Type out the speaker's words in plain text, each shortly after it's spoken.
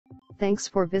Thanks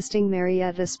for visiting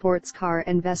Marietta Sports Car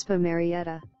and Vespa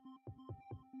Marietta.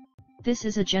 This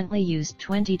is a gently used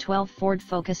 2012 Ford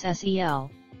Focus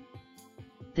SEL.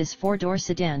 This four-door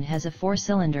sedan has a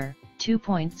four-cylinder,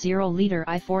 2.0-liter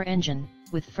i4 engine,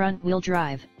 with front-wheel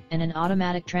drive, and an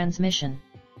automatic transmission.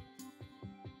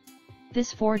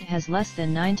 This Ford has less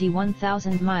than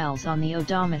 91,000 miles on the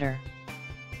odometer.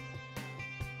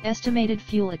 Estimated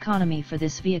fuel economy for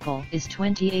this vehicle is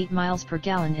 28 miles per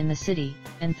gallon in the city,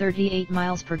 and 38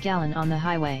 miles per gallon on the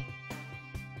highway.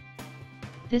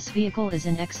 This vehicle is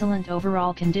in excellent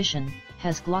overall condition,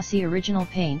 has glossy original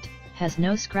paint, has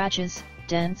no scratches,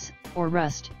 dents, or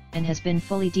rust, and has been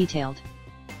fully detailed.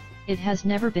 It has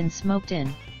never been smoked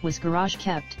in, was garage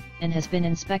kept, and has been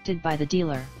inspected by the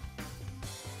dealer.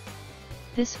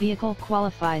 This vehicle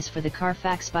qualifies for the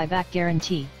Carfax buyback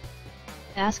guarantee.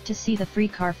 Ask to see the free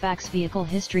Carfax Vehicle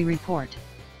History Report.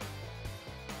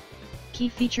 Key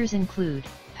features include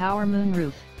power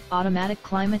moonroof, automatic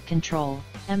climate control,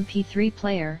 MP3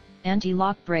 player,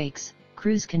 anti-lock brakes,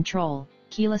 cruise control,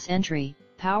 keyless entry,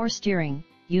 power steering,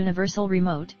 universal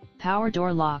remote, power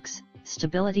door locks,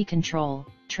 stability control,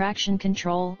 traction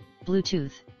control,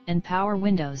 Bluetooth, and power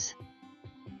windows.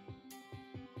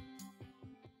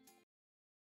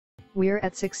 We're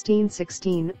at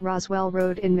 1616 Roswell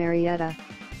Road in Marietta.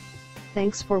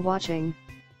 Thanks for watching.